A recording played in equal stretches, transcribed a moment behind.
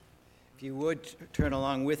If you would turn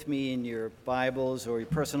along with me in your Bibles or your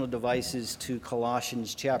personal devices to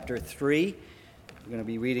Colossians chapter 3. We're going to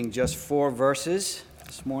be reading just 4 verses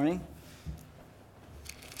this morning.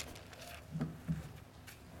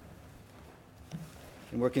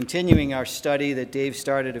 And we're continuing our study that Dave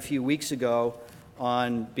started a few weeks ago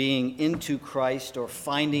on being into Christ or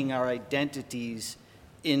finding our identities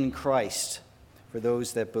in Christ for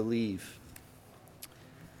those that believe.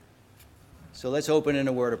 So let's open in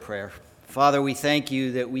a word of prayer. Father, we thank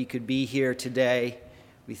you that we could be here today.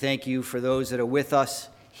 We thank you for those that are with us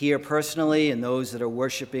here personally and those that are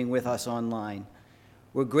worshiping with us online.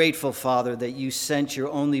 We're grateful, Father, that you sent your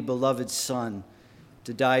only beloved Son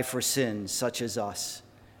to die for sins such as us.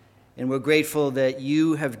 And we're grateful that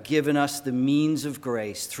you have given us the means of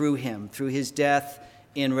grace through him, through his death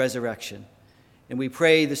and resurrection. And we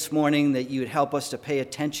pray this morning that you would help us to pay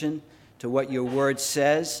attention to what your word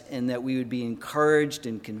says, and that we would be encouraged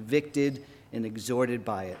and convicted and exhorted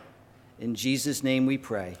by it. In Jesus' name we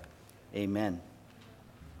pray. Amen.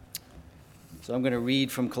 So I'm going to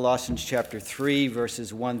read from Colossians chapter 3,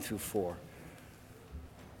 verses 1 through 4.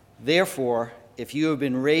 Therefore, if you have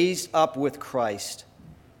been raised up with Christ,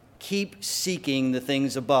 keep seeking the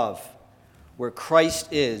things above, where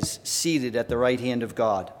Christ is seated at the right hand of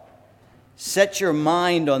God. Set your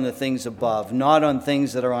mind on the things above, not on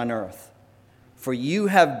things that are on earth. For you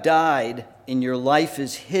have died, and your life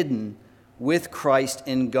is hidden with Christ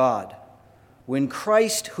in God. When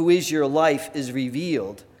Christ, who is your life, is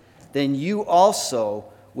revealed, then you also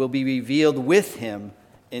will be revealed with him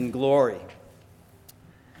in glory.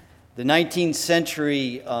 The 19th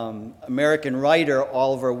century American writer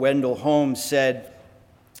Oliver Wendell Holmes said,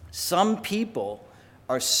 "Some people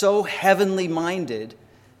are so heavenly minded,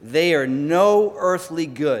 they are no earthly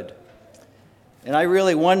good." And I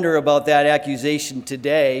really wonder about that accusation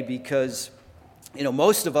today because,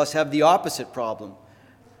 most of us have the opposite problem.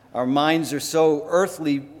 Our minds are so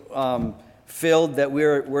earthly filled that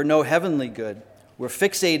we're no heavenly good. We're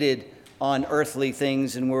fixated on earthly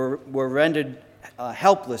things and we're rendered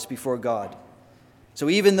helpless before God. So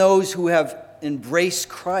even those who have embraced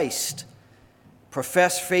Christ,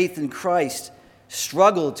 profess faith in Christ,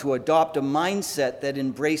 struggle to adopt a mindset that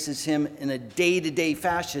embraces him in a day-to-day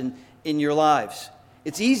fashion in your lives.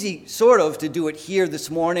 It's easy, sort of, to do it here this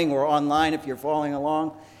morning or online if you're following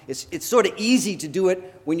along. It's sort of easy to do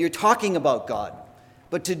it when you're talking about God.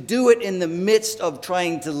 But to do it in the midst of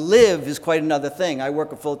trying to live is quite another thing. I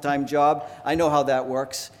work a full-time job. I know how that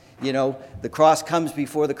works. The cross comes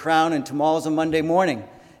before the crown, and tomorrow's a Monday morning.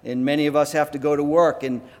 And many of us have to go to work.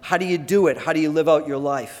 And how do you do it? How do you live out your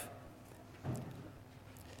life?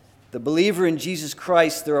 The believer in Jesus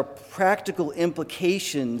Christ, there are practical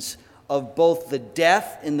implications of both the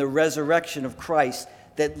death and the resurrection of Christ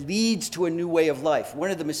that leads to a new way of life.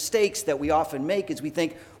 One of the mistakes that we often make is we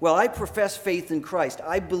think, well, I profess faith in Christ.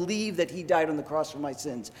 I believe that he died on the cross for my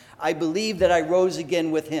sins. I believe that I rose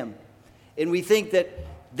again with him. And we think that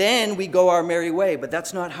then we go our merry way, but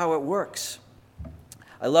that's not how it works.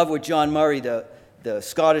 I love what John Murray, the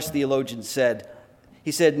Scottish theologian, said.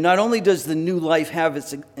 He said, not only does the new life have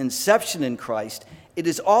its inception in Christ, it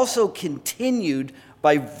is also continued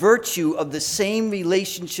by virtue of the same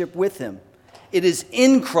relationship with him. It is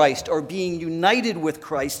in Christ, or being united with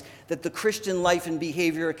Christ, that the Christian life and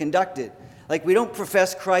behavior are conducted. Like, we don't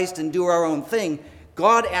profess Christ and do our own thing.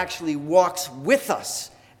 God actually walks with us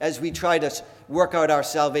as we try to work out our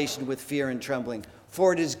salvation with fear and trembling.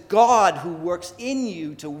 For it is God who works in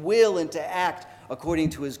you to will and to act according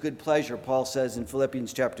to his good pleasure, Paul says in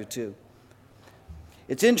Philippians chapter 2.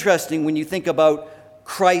 It's interesting when you think about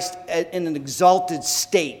Christ in an exalted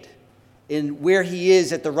state, in where he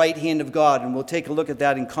is at the right hand of God, and we'll take a look at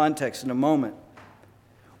that in context in a moment.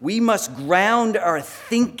 We must ground our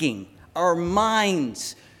thinking, our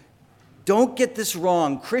minds. Don't get this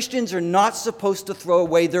wrong. Christians are not supposed to throw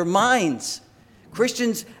away their minds.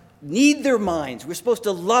 Christians need their minds. We're supposed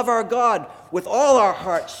to love our God with all our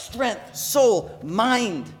heart, strength, soul,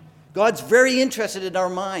 mind. God's very interested in our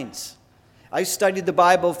minds. I've studied the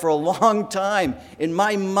Bible for a long time, and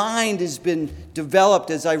my mind has been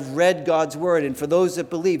developed as I've read God's word. And for those that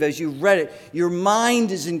believe, as you've read it, your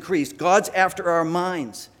mind is increased. God's after our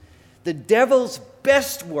minds. The devil's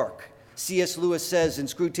best work, C.S. Lewis says in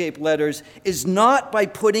Screwtape Letters, is not by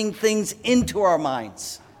putting things into our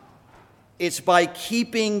minds. It's by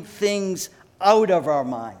keeping things out of our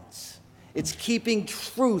minds. It's keeping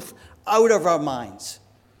truth out of our minds.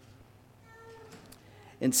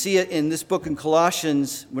 And see it in this book in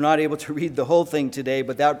Colossians. We're not able to read the whole thing today,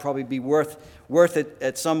 but that would probably be worth it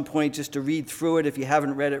at some point just to read through it if you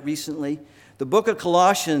haven't read it recently. The book of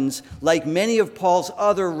Colossians, like many of Paul's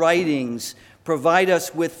other writings, provide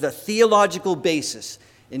us with the theological basis.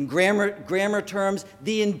 In grammar terms,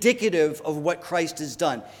 the indicative of what Christ has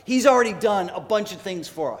done. He's already done a bunch of things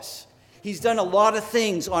for us. He's done a lot of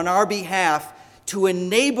things on our behalf to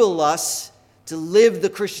enable us to live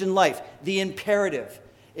the Christian life, the imperative.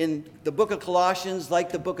 In the book of Colossians,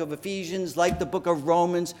 like the book of Ephesians, like the book of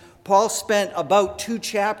Romans, Paul spent about 2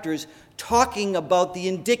 chapters talking about the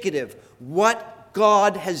indicative, what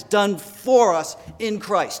God has done for us in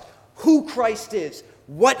Christ, who Christ is,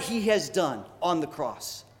 what he has done on the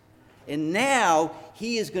cross. And now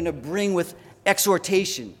he is going to bring with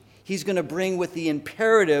exhortation. He's going to bring with the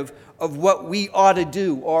imperative of what we ought to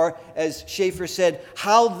do. Or as Schaeffer said,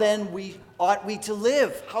 how then ought we to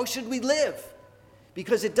live? How should we live?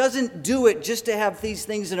 Because it doesn't do it just to have these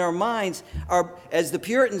things in our minds. As the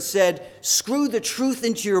Puritans said, screw the truth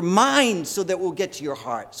into your mind so that we'll get to your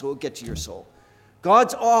heart, so it'll get to your soul.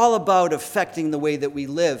 God's all about affecting the way that we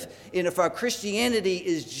live. And if our Christianity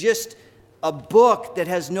is just a book that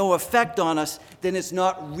has no effect on us, then it's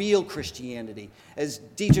not real Christianity. As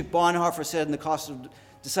Dietrich Bonhoeffer said in The Cost of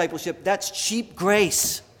Discipleship, that's cheap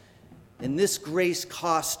grace. And this grace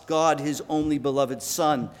cost God his only beloved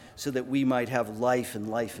Son so that we might have life and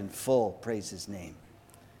life in full. Praise his name.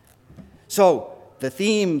 So, the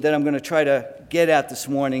theme that I'm going to try to get at this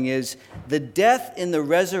morning is the death and the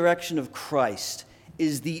resurrection of Christ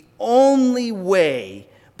is the only way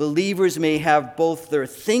believers may have both their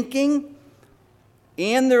thinking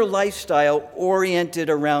and their lifestyle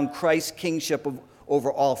oriented around Christ's kingship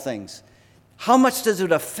over all things. How much does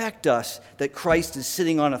it affect us that Christ is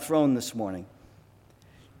sitting on a throne this morning?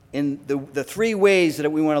 And the 3 ways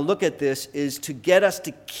that we want to look at this is to get us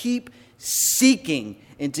to keep seeking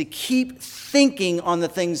and to keep thinking on the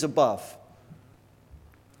things above.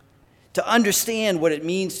 To understand what it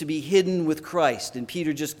means to be hidden with Christ. And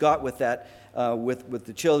Peter just got with that with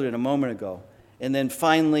the children a moment ago. And then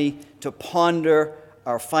finally, to ponder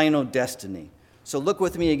our final destiny. So look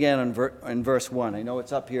with me again in verse 1. I know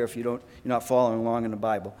it's up here if you're not following along in the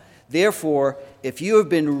Bible. Therefore, if you have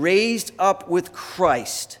been raised up with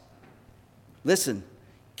Christ, listen,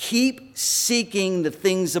 keep seeking the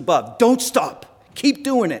things above. Don't stop. Keep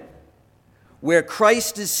doing it. Where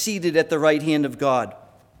Christ is seated at the right hand of God.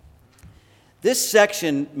 This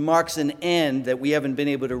section marks an end that we haven't been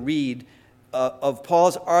able to read of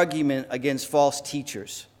Paul's argument against false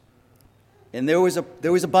teachers. And there was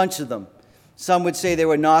a bunch of them. Some would say they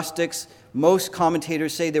were Gnostics. Most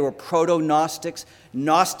commentators say they were proto-Gnostics.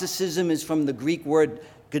 Gnosticism is from the Greek word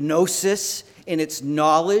gnosis, and it's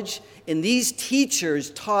knowledge. And these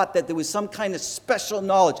teachers taught that there was some kind of special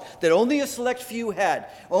knowledge that only a select few had,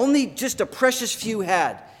 only just a precious few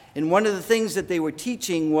had. And one of the things that they were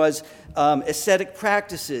teaching was ascetic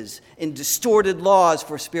practices and distorted laws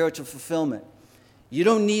for spiritual fulfillment. You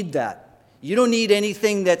don't need that. You don't need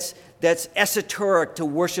anything that's esoteric to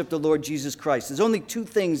worship the Lord Jesus Christ. There's only 2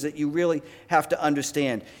 things that you really have to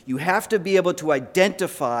understand. You have to be able to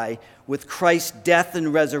identify with Christ's death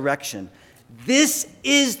and resurrection. This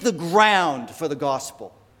is the ground for the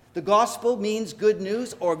gospel. The gospel means good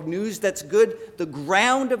news or news that's good. The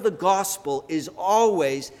ground of the gospel is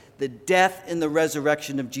always the death and the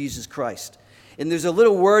resurrection of Jesus Christ. And there's a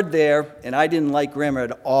little word there, and I didn't like grammar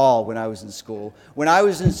at all when I was in school. When I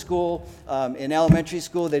was in school, in elementary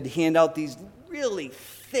school, they'd hand out these really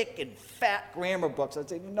thick and fat grammar books. I'd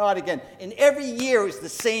say, not again. And every year it was the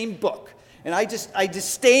same book. And I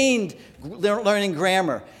disdained learning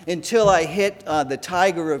grammar until I hit the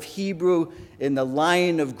Tiger of Hebrew and the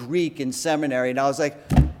Lion of Greek in seminary. And I was like,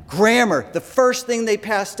 grammar. The first thing they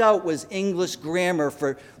passed out was English grammar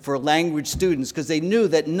for language students because they knew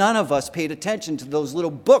that none of us paid attention to those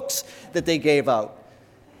little books that they gave out.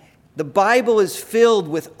 The Bible is filled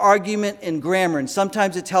with argument and grammar, and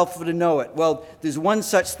sometimes it's helpful to know it. Well, there's one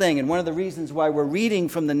such thing, and one of the reasons why we're reading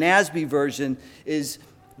from the NASB version is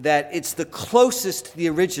that it's the closest to the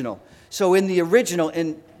original. So in the original,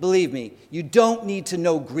 and believe me, you don't need to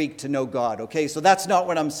know Greek to know God, okay? So that's not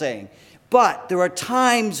what I'm saying. But there are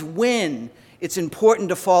times when it's important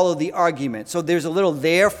to follow the argument. So there's a little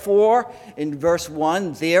therefore in verse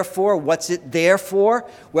 1. Therefore, what's it there for?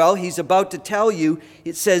 Well, he's about to tell you.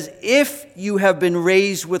 It says, if you have been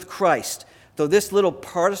raised with Christ. So this little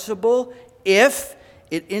participle, if,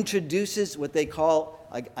 it introduces what they call,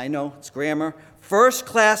 I know it's grammar,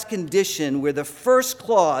 first-class condition where the first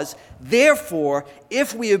clause, therefore,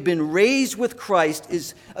 if we have been raised with Christ,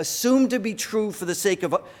 is assumed to be true for the sake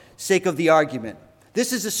of the argument.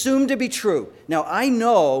 This is assumed to be true. Now, I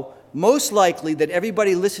know most likely that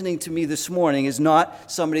everybody listening to me this morning is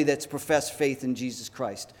not somebody that's professed faith in Jesus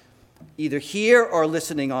Christ. either here or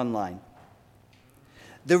listening online.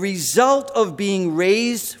 The result of being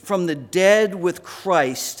raised from the dead with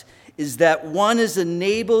Christ is that one is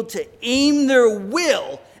enabled to aim their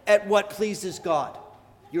will at what pleases God.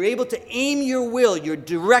 You're able to aim your will, your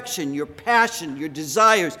direction, your passion, your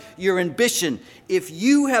desires, your ambition. If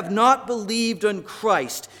you have not believed on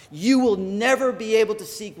Christ, you will never be able to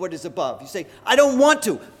seek what is above. You say, I don't want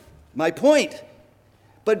to. My point.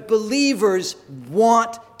 But believers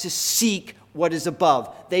want to seek what is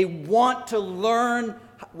above. They want to learn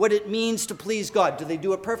what it means to please God. Do they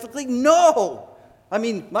do it perfectly? No. I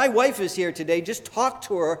mean, my wife is here today. Just talk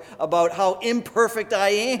to her about how imperfect I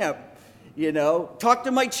am. Talk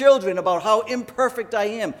to my children about how imperfect I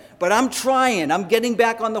am. But I'm trying. I'm getting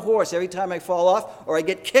back on the horse every time I fall off or I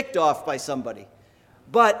get kicked off by somebody.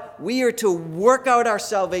 But we are to work out our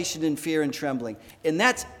salvation in fear and trembling. And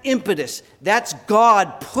that's impetus. That's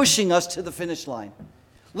God pushing us to the finish line.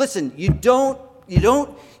 Listen, you don't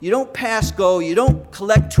pass go, you don't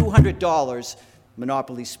collect $200,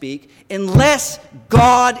 Monopoly speak, unless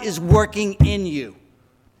God is working in you.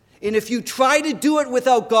 And if you try to do it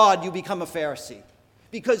without God, you become a Pharisee.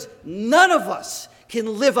 Because none of us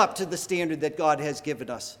can live up to the standard that God has given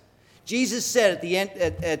us. Jesus said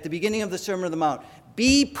at the beginning of the Sermon on the Mount,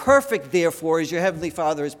 be perfect, therefore, as your heavenly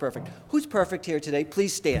Father is perfect. Who's perfect here today?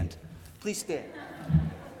 Please stand. Please stand.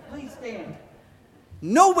 Please stand.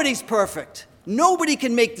 Nobody's perfect. Nobody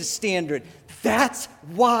can make the standard. That's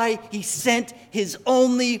why he sent his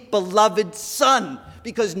only beloved Son,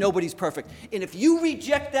 because nobody's perfect. And if you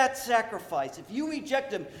reject that sacrifice, if you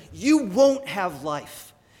reject him, you won't have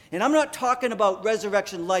life. And I'm not talking about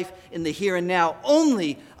resurrection life in the here and now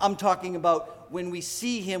only. I'm talking about when we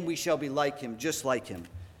see him, we shall be like him, just like him.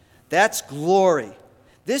 That's glory.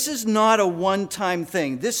 This is not a one-time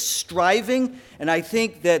thing. This striving, and I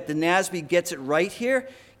think that the NASB gets it right here,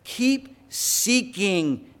 keep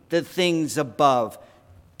seeking the things above.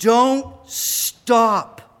 Don't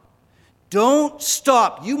stop. Don't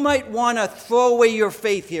stop. You might want to throw away your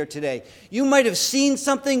faith here today. You might have seen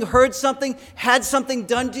something, heard something, had something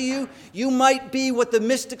done to you. You might be what the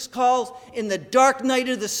mystics call in the dark night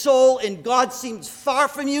of the soul and God seems far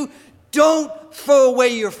from you. Don't throw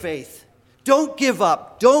away your faith. Don't give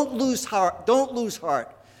up. Don't lose heart. Don't lose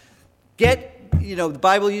heart. The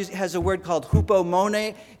Bible has a word called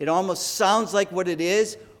hupomone. It almost sounds like what it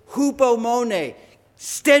is. Hupomone.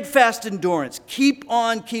 Steadfast endurance. Keep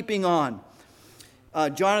on keeping on.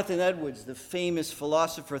 Jonathan Edwards, the famous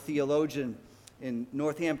philosopher theologian in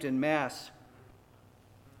Northampton, Mass.,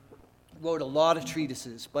 wrote a lot of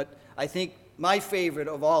treatises, but I think my favorite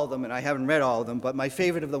of all of them, and I haven't read all of them, but my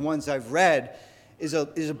favorite of the ones I've read is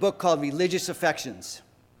a book called Religious Affections.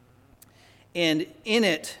 And in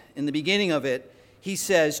it, in the beginning of it, he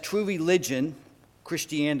says true religion,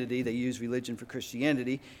 Christianity, they use religion for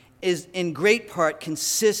Christianity, is in great part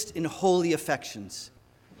consists in holy affections.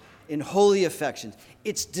 In holy affections.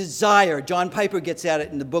 It's desire. John Piper gets at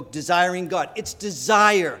it in the book Desiring God. It's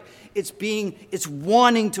desire. It's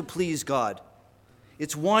wanting to please God.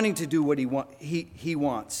 It's wanting to do what he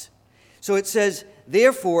wants. So it says,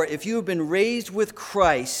 therefore, if you have been raised with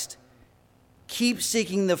Christ, keep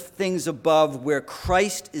seeking the things above where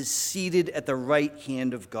Christ is seated at the right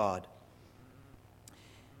hand of God.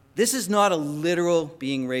 This is not a literal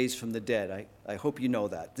being raised from the dead. I hope you know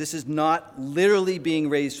that. This is not literally being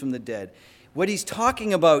raised from the dead. What he's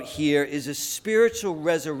talking about here is a spiritual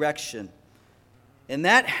resurrection. And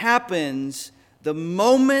that happens the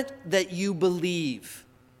moment that you believe,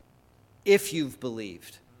 if you've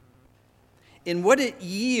believed. And what it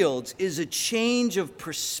yields is a change of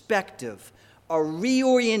perspective, a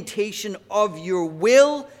reorientation of your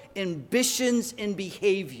will, ambitions, and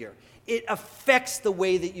behavior. It affects the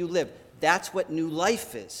way that you live. That's what new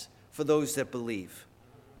life is for those that believe.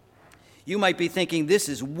 You might be thinking, this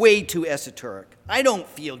is way too esoteric. I don't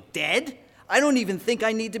feel dead. I don't even think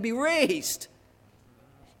I need to be raised.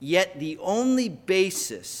 Yet the only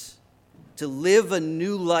basis to live a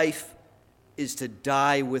new life is to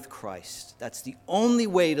die with Christ. That's the only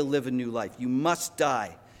way to live a new life. You must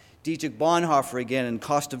die. Dietrich Bonhoeffer, again, in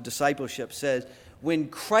Cost of Discipleship, says, when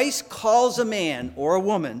Christ calls a man or a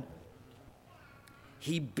woman,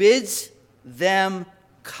 he bids them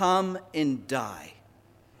come and die.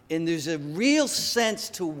 And there's a real sense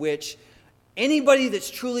to which anybody that's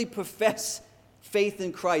truly professed faith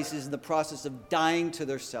in Christ is in the process of dying to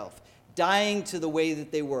their self, dying to the way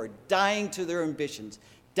that they were, dying to their ambitions,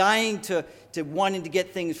 dying to wanting to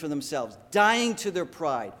get things for themselves, dying to their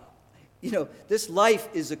pride. This life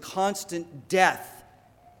is a constant death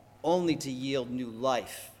only to yield new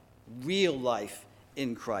life, real life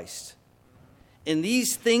in Christ. And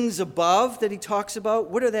these things above that he talks about,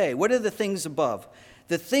 what are they? What are the things above?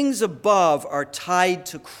 The things above are tied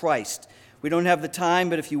to Christ. We don't have the time,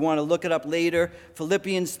 but if you want to look it up later,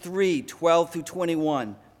 Philippians 3, 12 through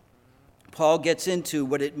 21. Paul gets into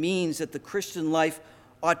what it means that the Christian life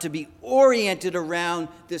ought to be oriented around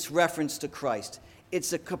this reference to Christ.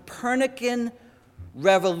 It's a Copernican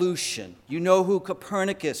revolution. You know who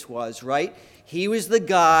Copernicus was, right? He was the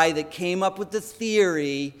guy that came up with the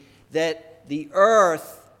theory that the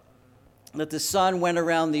sun went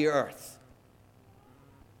around the earth,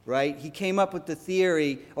 right? He came up with the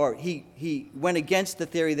theory, or he went against the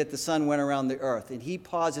theory that the sun went around the earth, and he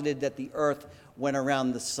posited that the earth went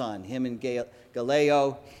around the sun. Him and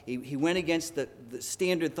Galileo, he went against the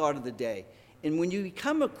standard thought of the day. And when you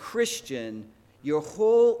become a Christian, your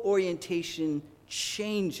whole orientation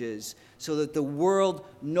changes so that the world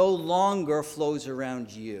no longer flows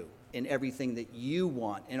around you and everything that you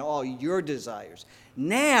want and all your desires.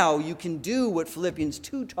 Now you can do what Philippians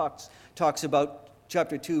 2 talks about,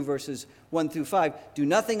 chapter 2, verses 1 through 5. Do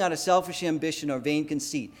nothing out of selfish ambition or vain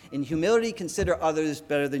conceit. In humility, consider others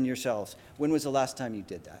better than yourselves. When was the last time you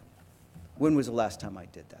did that? When was the last time I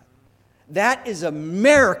did that? That is a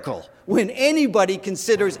miracle when anybody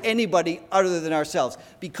considers anybody other than ourselves,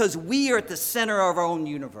 because we are at the center of our own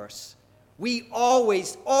universe. We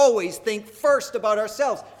always think first about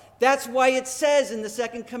ourselves. That's why it says in the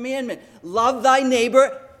second commandment, love thy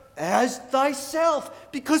neighbor as thyself,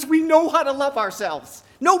 because we know how to love ourselves.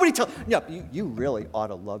 Nobody tells, no, you really ought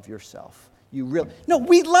to love yourself. No,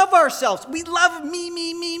 we love ourselves. We love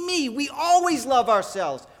me. We always love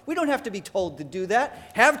ourselves. We don't have to be told to do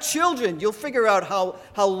that. Have children. You'll figure out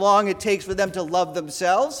how long it takes for them to love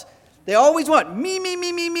themselves. They always want me.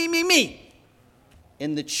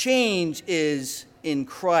 And the change is in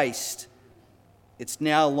Christ. It's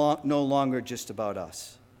now no longer just about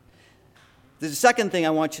us. There's a second thing I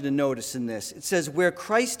want you to notice in this. It says, where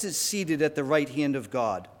Christ is seated at the right hand of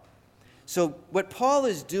God. So what Paul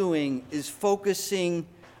is doing is focusing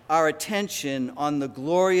our attention on the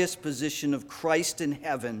glorious position of Christ in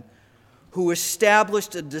heaven, who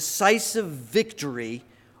established a decisive victory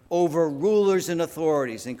over rulers and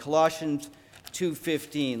authorities. In Colossians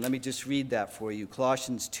 2:15, let me just read that for you.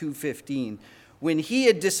 Colossians 2:15. When he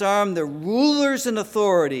had disarmed the rulers and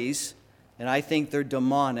authorities, and I think they're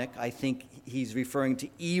demonic, I think he's referring to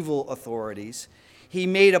evil authorities, he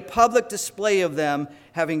made a public display of them,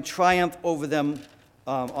 having triumphed over them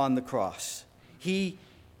on the cross. He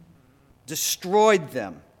destroyed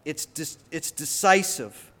them. It's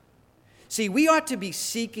decisive. See, we ought to be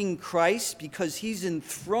seeking Christ because he's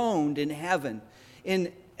enthroned in heaven.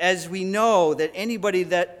 And as we know that anybody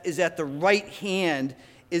that is at the right hand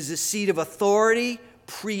is a seat of authority,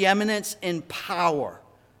 preeminence, and power.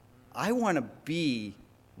 I want to be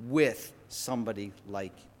with somebody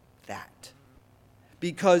like that.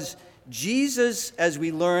 Because Jesus, as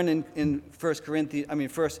we learn in 1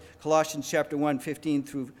 Colossians chapter 1, 15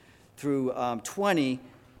 through 20,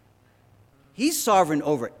 he's sovereign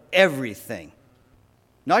over everything.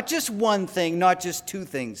 Not just one thing, not just two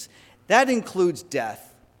things. That includes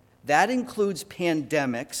death. That includes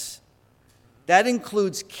pandemics. That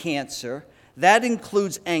includes cancer. That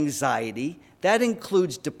includes anxiety. That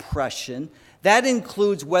includes depression. That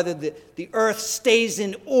includes whether the earth stays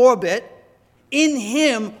in orbit. In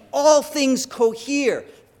him, all things cohere.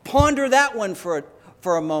 Ponder that one for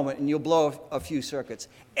a moment, and you'll blow a few circuits.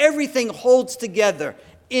 Everything holds together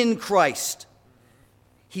in Christ.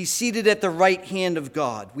 He's seated at the right hand of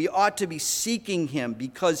God. We ought to be seeking him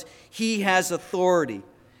because he has authority.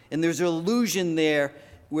 And there's an allusion there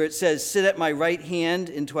where it says, sit at my right hand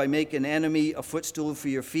until I make an enemy a footstool for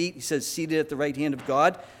your feet. He says, seated at the right hand of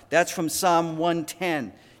God. That's from Psalm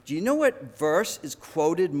 110. Do you know what verse is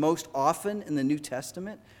quoted most often in the New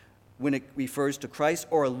Testament when it refers to Christ,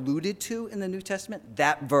 or alluded to in the New Testament?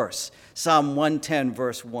 That verse, Psalm 110,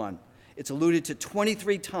 verse 1. It's alluded to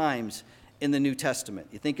 23 times in the New Testament.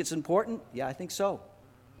 You think it's important? Yeah, I think so.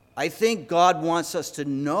 I think God wants us to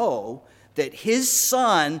know that his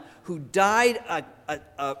Son, who died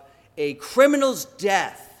a criminal's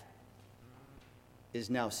death, is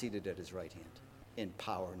now seated at his right hand in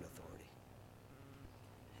power and authority.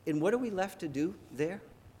 And what are we left to do there?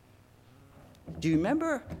 Do you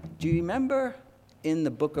remember in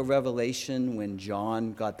the book of Revelation when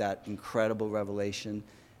John got that incredible revelation,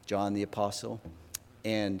 John the Apostle,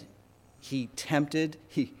 and he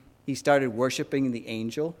started worshiping the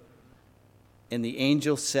angel, and the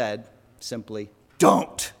angel said simply,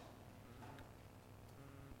 don't.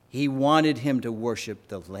 He wanted him to worship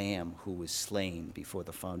the Lamb who was slain before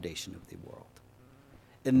the foundation of the world.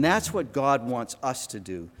 And that's what God wants us to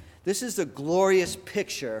do. This is a glorious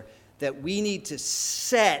picture that we need to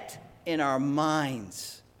set in our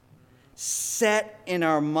minds. Set in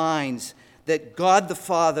our minds that God the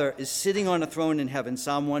Father is sitting on a throne in heaven,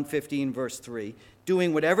 Psalm 115, verse 3,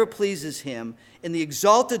 doing whatever pleases him, and the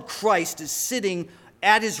exalted Christ is sitting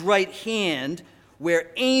at his right hand,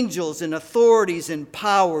 where angels and authorities and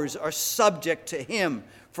powers are subject to him,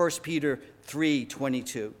 1 Peter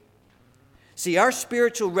 3:22. See, our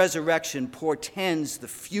spiritual resurrection portends the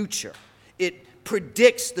future. It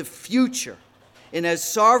predicts the future. And as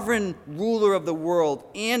sovereign ruler of the world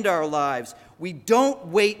and our lives, we don't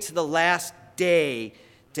wait to the last day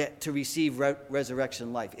to receive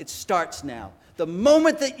resurrection life. It starts now. The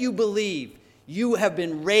moment that you believe, you have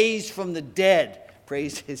been raised from the dead.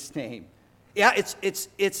 Praise his name. Yeah,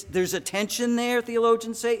 there's a tension there,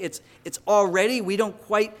 theologians say. It's already, we don't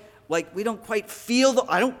quite feel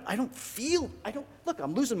look,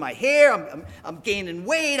 I'm losing my hair, I'm gaining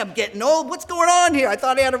weight, I'm getting old. What's going on here? I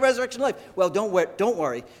thought I had a resurrection life. Well, don't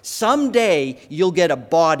worry. Someday you'll get a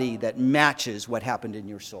body that matches what happened in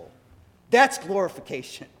your soul. That's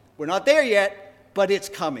glorification. We're not there yet, but it's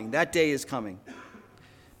coming. That day is coming.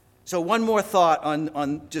 So one more thought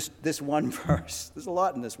on just this one verse. There's a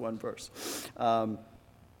lot in this one verse.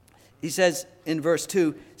 He says in verse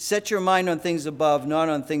 2, set your mind on things above, not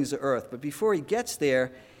on things of earth. But before he gets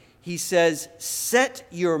there, he says, set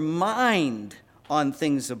your mind on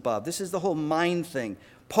things above. This is the whole mind thing.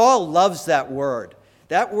 Paul loves that word.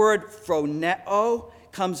 That word, phroneo,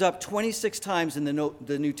 comes up 26 times in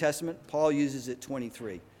the New Testament. Paul uses it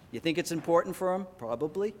 23. You think it's important for him?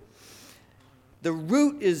 Probably. The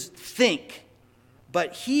root is think.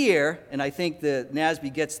 But here, and I think the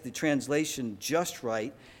NASB gets the translation just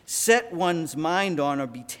right, set one's mind on or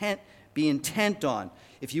be intent on.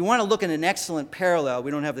 If you want to look at an excellent parallel,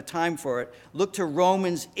 we don't have the time for it, look to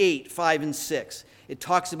Romans 8, 5 and 6. It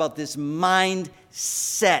talks about this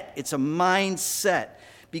mindset. It's a mindset.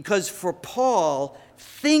 Because for Paul,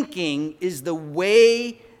 thinking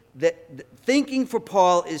for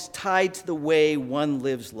Paul is tied to the way one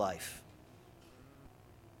lives life.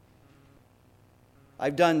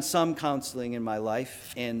 I've done some counseling in my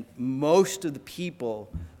life, and most of the people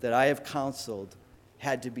that I have counseled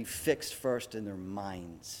had to be fixed first in their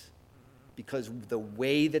minds because the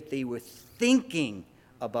way that they were thinking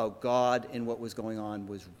about God and what was going on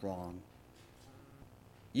was wrong.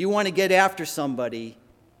 You want to get after somebody,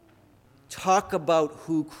 talk about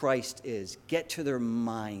who Christ is. Get to their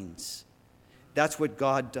minds. That's what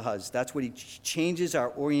God does. That's what he changes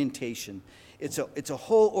our orientation. It's a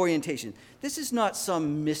whole orientation. This is not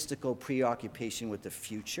some mystical preoccupation with the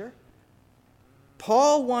future.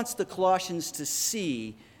 Paul wants the Colossians to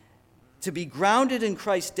see, to be grounded in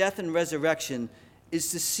Christ's death and resurrection,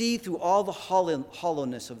 is to see through all the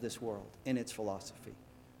hollowness of this world and its philosophy.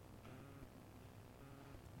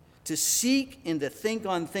 To seek and to think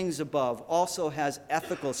on things above also has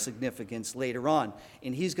ethical significance later on.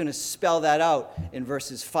 And he's going to spell that out in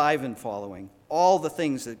verses 5 and following. All the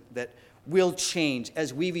things that will change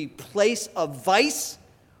as we replace a vice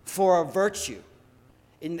for a virtue.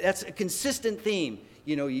 And that's a consistent theme.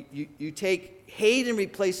 You know, you take hate and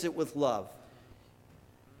replace it with love.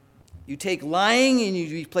 You take lying and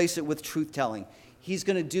you replace it with truth-telling. He's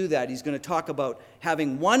going to do that. He's going to talk about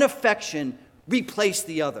having one affection replace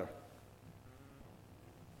the other.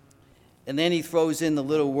 And then he throws in the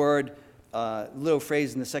little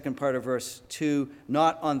phrase in the second part of verse 2,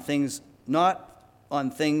 not on things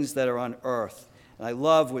that are on earth. And I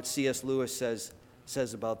love what C.S. Lewis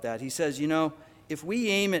says about that. He says, you know, if we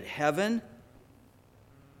aim at heaven,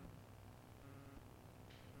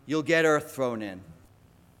 you'll get earth thrown in.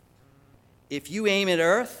 If you aim at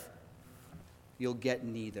earth, you'll get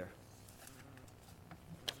neither.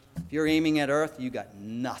 If you're aiming at earth, you got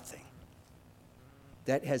nothing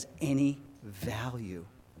that has any value,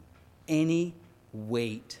 any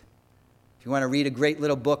weight. If you want to read a great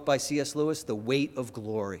little book by C.S. Lewis, The Weight of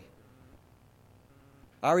Glory.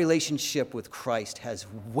 Our relationship with Christ has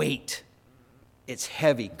weight. It's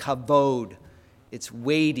heavy, kavod. It's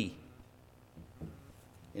weighty.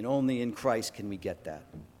 And only in Christ can we get that.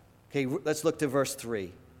 Okay, let's look to verse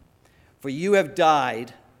 3. For you have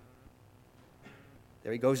died.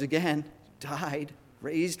 There he goes again. Died,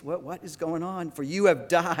 raised. What is going on? For you have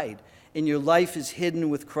died, and your life is hidden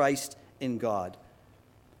with Christ in God.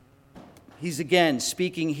 He's again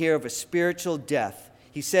speaking here of a spiritual death.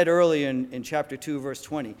 He said earlier in chapter 2, verse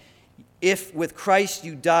 20, if with Christ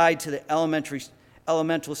you died to the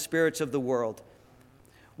elemental spirits of the world.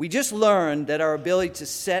 We just learned that our ability to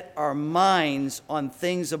set our minds on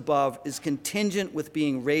things above is contingent with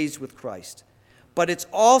being raised with Christ. but it's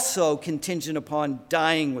also contingent upon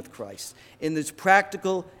dying with Christ. And there's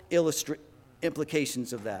practical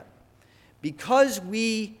implications of that. Because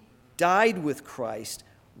we died with Christ,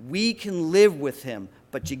 we can live with him,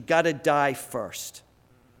 but you got to die first.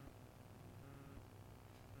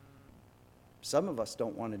 Some of us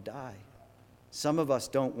don't want to die. Some of us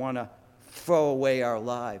don't want to throw away our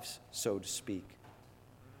lives, so to speak.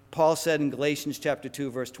 Paul said in Galatians chapter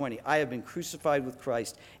 2, verse 20, I have been crucified with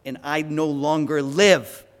Christ, and I no longer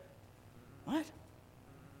live. What?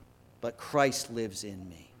 But Christ lives in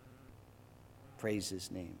me. Praise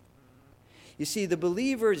his name. You see, the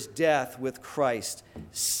believer's death with Christ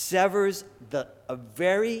severs a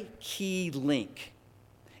very key link.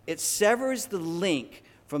 It severs the link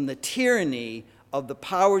from the tyranny of the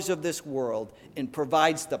powers of this world and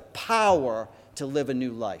provides the power to live a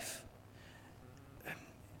new life.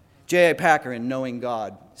 J.I. Packer, in Knowing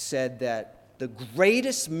God, said that the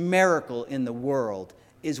greatest miracle in the world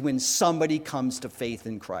is when somebody comes to faith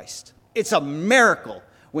in Christ. It's a miracle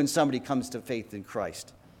when somebody comes to faith in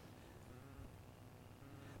Christ.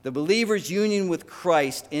 The believer's union with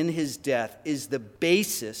Christ in his death is the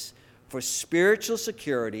basis for spiritual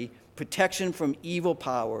security, protection from evil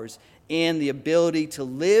powers, and the ability to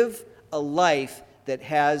live a life that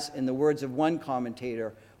has, in the words of one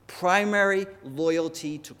commentator, primary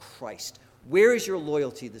loyalty to Christ. Where is your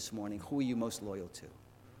loyalty this morning? Who are you most loyal to?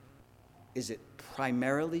 Is it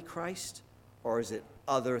primarily Christ, or is it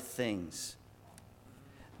other things?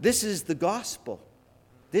 This is the gospel.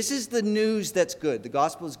 This is the news that's good. The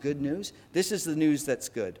gospel is good news. This is the news that's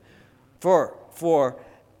good. For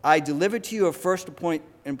I delivered to you of first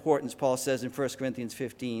importance, Paul says in 1 Corinthians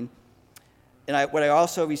 15, and what I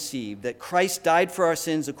also received, that Christ died for our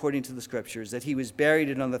sins according to the Scriptures, that he was buried,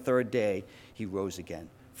 and on the third day he rose again.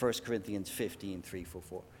 1 Corinthians 15, 3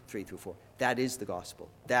 through 4. That is the gospel.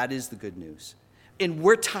 That is the good news. And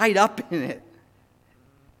we're tied up in it.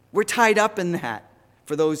 We're tied up in that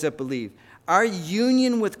for those that believe. Our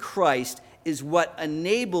union with Christ is what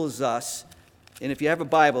enables us, and if you have a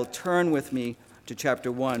Bible, turn with me to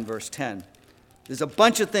chapter 1, verse 10. There's a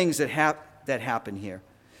bunch of things that happen here.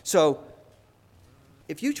 So,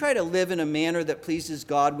 if you try to live in a manner that pleases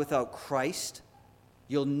God without Christ,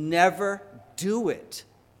 you'll never do it.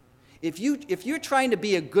 If you're trying to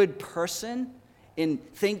be a good person and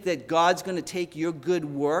think that God's going to take your good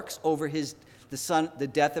works over the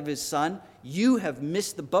death of his son, you have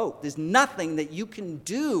missed the boat. There's nothing that you can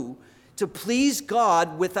do to please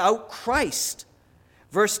God without Christ.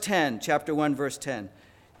 Verse 10, chapter 1, verse 10.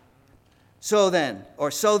 So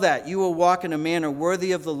that you will walk in a manner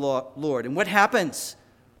worthy of the Lord. And what happens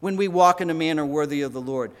when we walk in a manner worthy of the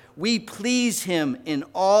Lord? We please him in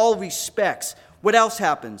all respects. What else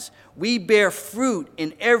happens? We bear fruit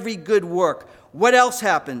in every good work. What else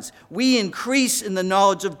happens? We increase in the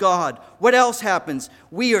knowledge of God. What else happens?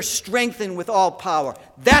 We are strengthened with all power.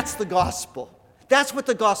 That's the gospel. That's what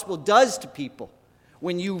the gospel does to people.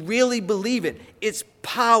 When you really believe it, it's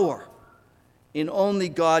power. And only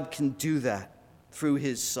God can do that through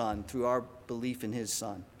his Son, through our belief in his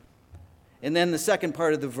Son. And then the second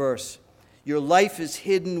part of the verse, your life is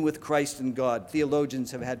hidden with Christ in God.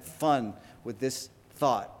 Theologians have had fun with this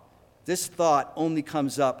thought. This thought only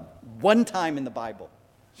comes up one time in the Bible.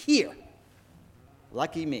 Here.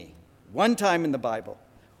 Lucky me. One time in the Bible.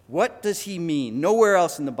 What does he mean? Nowhere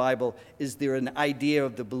else in the Bible is there an idea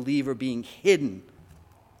of the believer being hidden.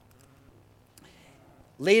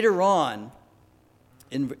 Later on,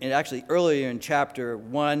 and actually earlier in chapter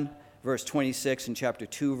 1, verse 26, and chapter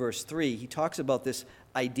 2, verse 3, he talks about this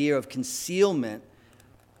idea of concealment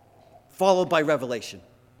followed by revelation.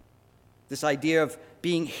 This idea of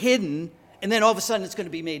being hidden, and then all of a sudden it's going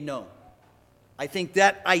to be made known. I think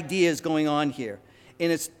that idea is going on here.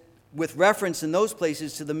 And it's with reference in those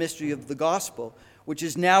places to the mystery of the gospel, which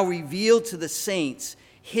is now revealed to the saints,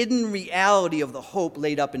 hidden reality of the hope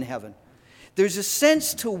laid up in heaven. There's a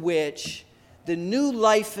sense to which the new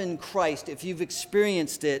life in Christ, if you've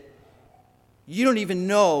experienced it, you don't even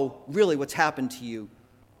know really what's happened to you.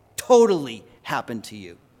 Totally happened to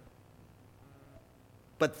you.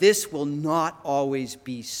 But this will not always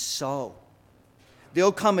be so.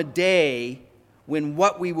 There'll come a day when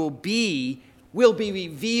what we will be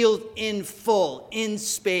revealed in full, in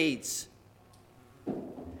spades.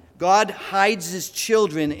 God hides his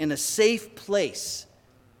children in a safe place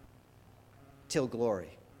till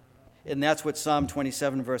glory. And that's what Psalm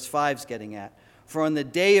 27, verse 5 is getting at. For on the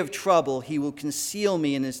day of trouble, he will conceal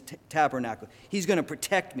me in his tabernacle. He's going to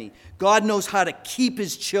protect me. God knows how to keep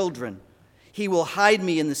his children. He will hide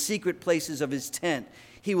me in the secret places of his tent.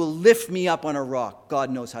 He will lift me up on a rock. God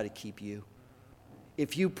knows how to keep you.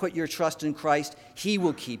 If you put your trust in Christ, he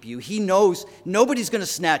will keep you. He knows nobody's going to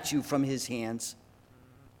snatch you from his hands.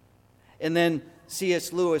 And then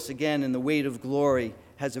C.S. Lewis, again, in The Weight of Glory,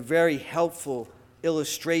 has a very helpful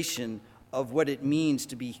illustration of what it means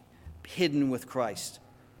to be hidden with Christ,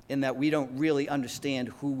 in that we don't really understand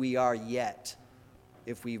who we are yet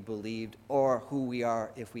if we've believed, or who we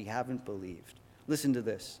are if we haven't believed. Listen to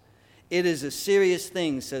this. It is a serious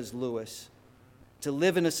thing, says Lewis, to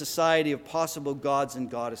live in a society of possible gods and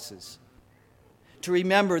goddesses. To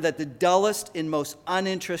remember that the dullest and most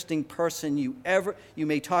uninteresting person you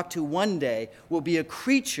may talk to one day will be a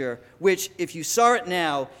creature which, if you saw it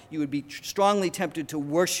now, you would be strongly tempted to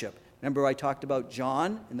worship. Remember I talked about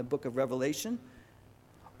John in the book of Revelation?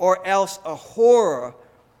 Or else a horror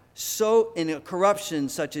so in a corruption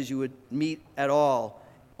such as you would meet at all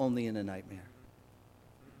only in a nightmare.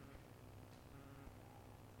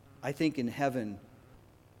 I think in heaven,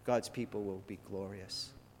 God's people will be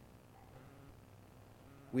glorious.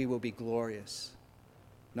 We will be glorious.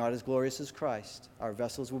 Not as glorious as Christ. Our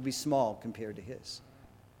vessels will be small compared to his.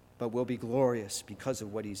 But we'll be glorious because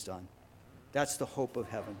of what he's done. That's the hope of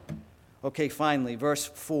heaven. Okay, finally, verse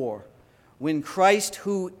 4. When Christ,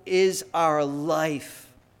 who is our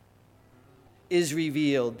life, is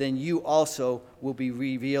revealed, then you also will be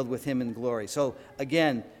revealed with him in glory. So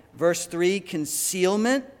again, verse 3,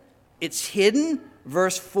 concealment. It's hidden.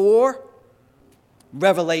 Verse 4,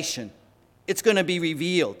 revelation. It's going to be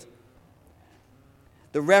revealed.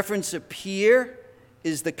 The reference appear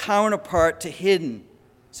is the counterpart to hidden.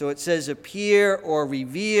 So it says appear or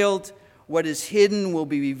revealed. What is hidden will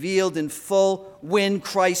be revealed in full when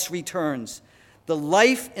Christ returns. The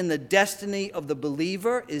life and the destiny of the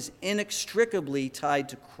believer is inextricably tied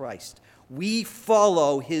to Christ. We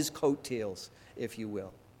follow his coattails, if you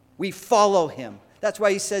will. We follow him. That's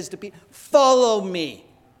why he says to people, follow me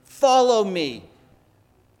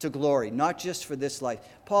to glory, not just for this life.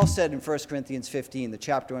 Paul said in 1 Corinthians 15, the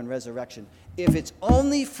chapter on resurrection, if it's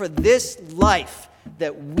only for this life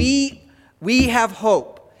that we have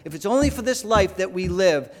hope, if it's only for this life that we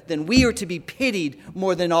live, then we are to be pitied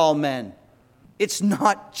more than all men. It's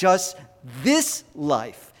not just this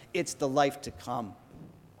life, it's the life to come.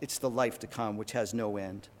 It's the life to come, which has no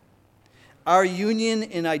end. Our union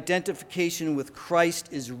and identification with Christ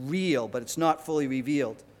is real, but it's not fully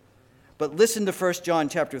revealed. But listen to 1 John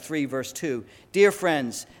chapter 3, verse 2. Dear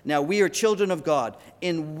friends, now we are children of God,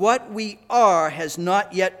 and what we are has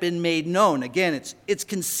not yet been made known. Again, it's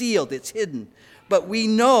concealed, it's hidden. But we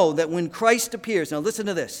know that when Christ appears, now listen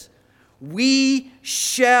to this, we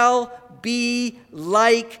shall be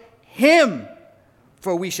like him,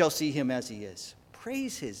 for we shall see him as he is.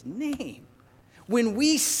 Praise his name. When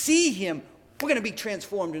we see him, we're going to be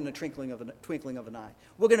transformed in the twinkling of an eye.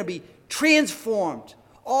 We're going to be transformed.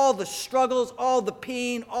 All the struggles, all the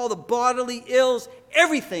pain, all the bodily ills,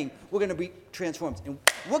 everything, we're going to be transformed. And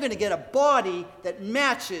we're going to get a body that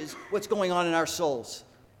matches what's going on in our souls.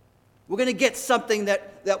 We're going to get something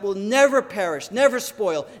that will never perish, never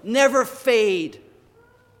spoil, never fade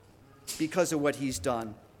because of what he's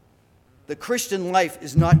done. The Christian life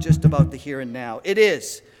is not just about the here and now. It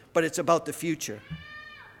is, but it's about the future.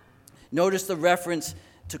 Notice the reference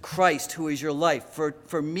to Christ, who is your life.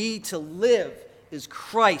 For me to live is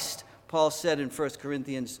Christ, Paul said in 1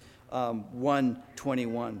 Corinthians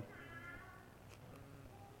 1:21.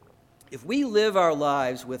 If we live our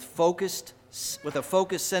lives with a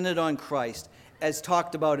focus centered on Christ, as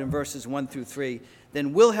talked about in verses 1 through 3,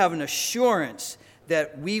 then we'll have an assurance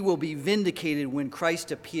that we will be vindicated when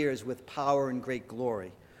Christ appears with power and great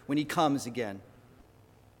glory, when he comes again.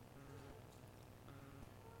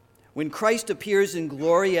 When Christ appears in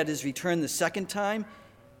glory at his return the second time,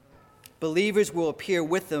 believers will appear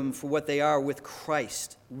with them for what they are with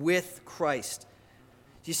Christ. With Christ.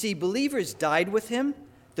 You see, believers died with him,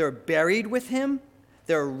 they're buried with him,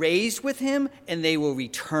 they're raised with him, and they will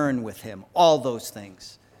return with him. All those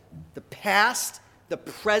things. The past, the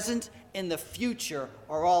present, and the future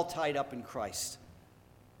are all tied up in Christ.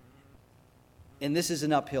 And this is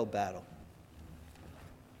an uphill battle.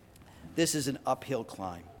 This is an uphill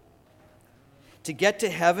climb. To get to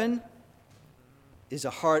heaven is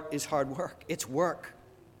hard work. It's work.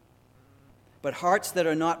 But hearts that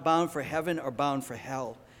are not bound for heaven are bound for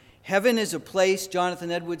hell. Heaven is a place,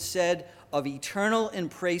 Jonathan Edwards said, of eternal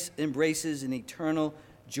embraces and eternal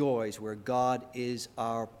joys where God is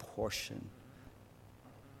our portion.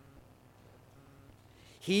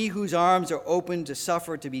 He whose arms are open to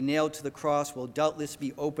suffer to be nailed to the cross will doubtless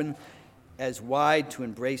be open as wide to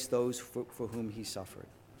embrace those for whom he suffered.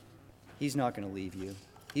 He's not going to leave you.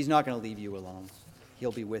 He's not going to leave you alone.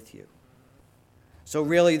 He'll be with you. So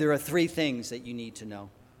really, there are three things that you need to know.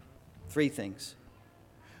 Three things.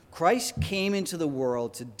 Christ came into the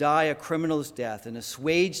world to die a criminal's death and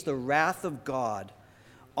assuage the wrath of God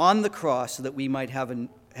on the cross so that we might have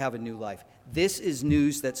a new life. This is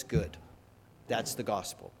news that's good. That's the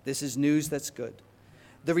gospel. This is news that's good.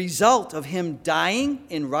 The result of him dying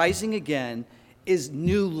and rising again is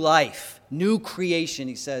new life, new creation,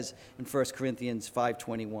 he says in 1 Corinthians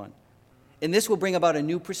 5:21. And this will bring about a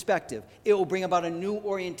new perspective. It will bring about a new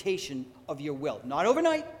orientation of your will. Not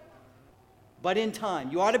overnight, but in time.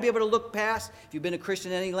 You ought to be able to look past, if you've been a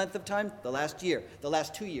Christian any length of time, the last year, the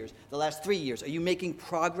last 2 years, the last 3 years. Are you making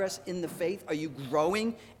progress in the faith? Are you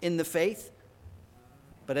growing in the faith?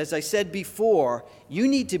 But as I said before, you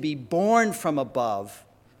need to be born from above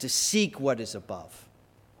to seek what is above.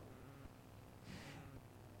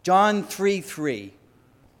 John 3:3,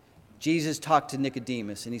 Jesus talked to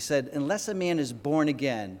Nicodemus, and he said, unless a man is born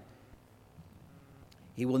again,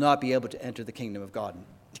 he will not be able to enter the kingdom of God. And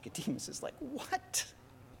Nicodemus is like, what?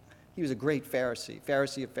 He was a great Pharisee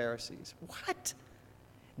of Pharisees. What?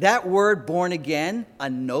 That word born again,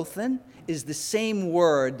 anothen, is the same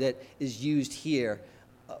word that is used here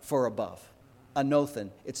for above. Anothen.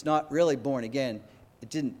 It's not really born again. It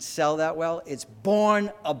didn't sell that well. It's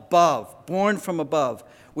born above, born from above,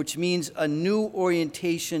 which means a new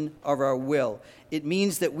orientation of our will. It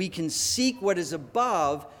means that we can seek what is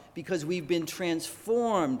above because we've been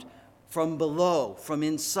transformed from below, from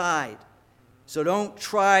inside. So don't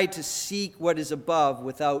try to seek what is above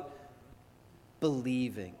without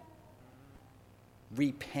believing,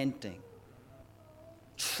 repenting,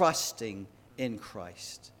 trusting in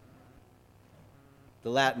Christ. The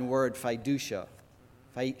Latin word fiducia,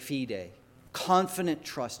 fide, confident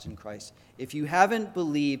trust in Christ. If you haven't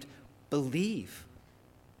believed, believe.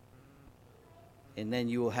 And then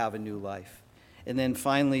you will have a new life. And then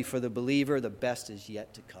finally, for the believer, the best is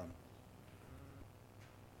yet to come.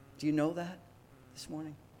 Do you know that this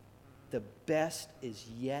morning? The best is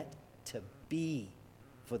yet to be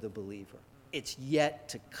for the believer. It's yet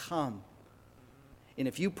to come. And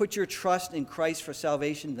if you put your trust in Christ for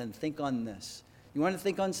salvation, then think on this. You want to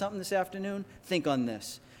think on something this afternoon? Think on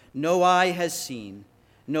this. No eye has seen,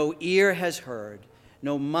 no ear has heard,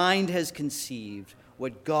 no mind has conceived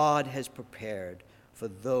what God has prepared for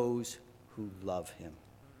those who love him.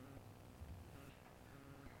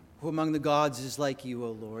 Who among the gods is like you,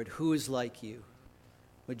 O Lord? Who is like you?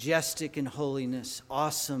 Majestic in holiness,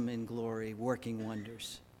 awesome in glory, working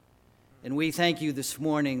wonders. And we thank you this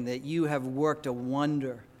morning that you have worked a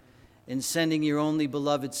wonder in sending your only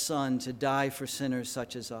beloved Son to die for sinners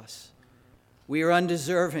such as us. We are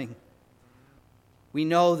undeserving. We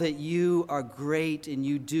know that you are great and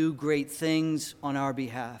you do great things on our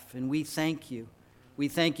behalf, and we thank you. We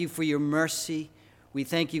thank you for your mercy. We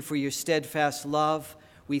thank you for your steadfast love.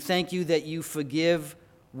 We thank you that you forgive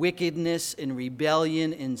wickedness and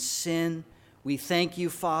rebellion and sin. We thank you,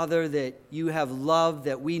 Father, that you have love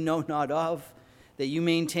that we know not of, that you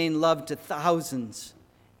maintain love to thousands,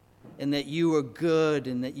 and that you are good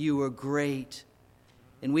and that you are great.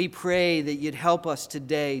 And we pray that you'd help us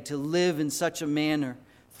today to live in such a manner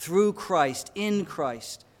through Christ, in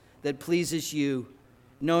Christ, that pleases you,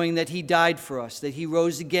 knowing that he died for us, that he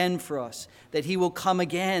rose again for us, that he will come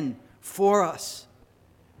again for us.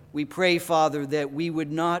 We pray, Father, that we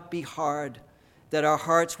would not be hard, that our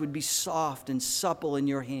hearts would be soft and supple in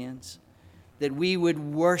your hands, that we would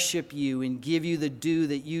worship you and give you the due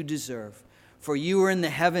that you deserve. For you are in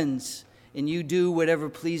the heavens, and you do whatever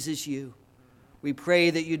pleases you. We pray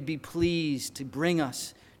that you'd be pleased to bring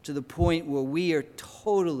us to the point where we are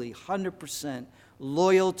totally, 100%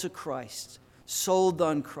 loyal to Christ, sold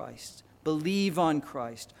on Christ, believe on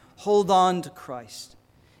Christ, hold on to Christ.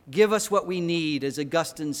 Give us what we need, as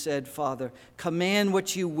Augustine said, Father. Command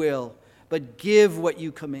what you will, but give what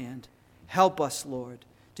you command. Help us, Lord,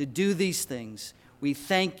 to do these things. We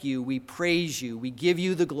thank you, we praise you, we give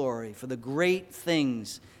you the glory for the great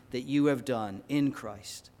things that you have done in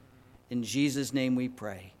Christ. In Jesus' name we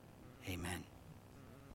pray. Amen.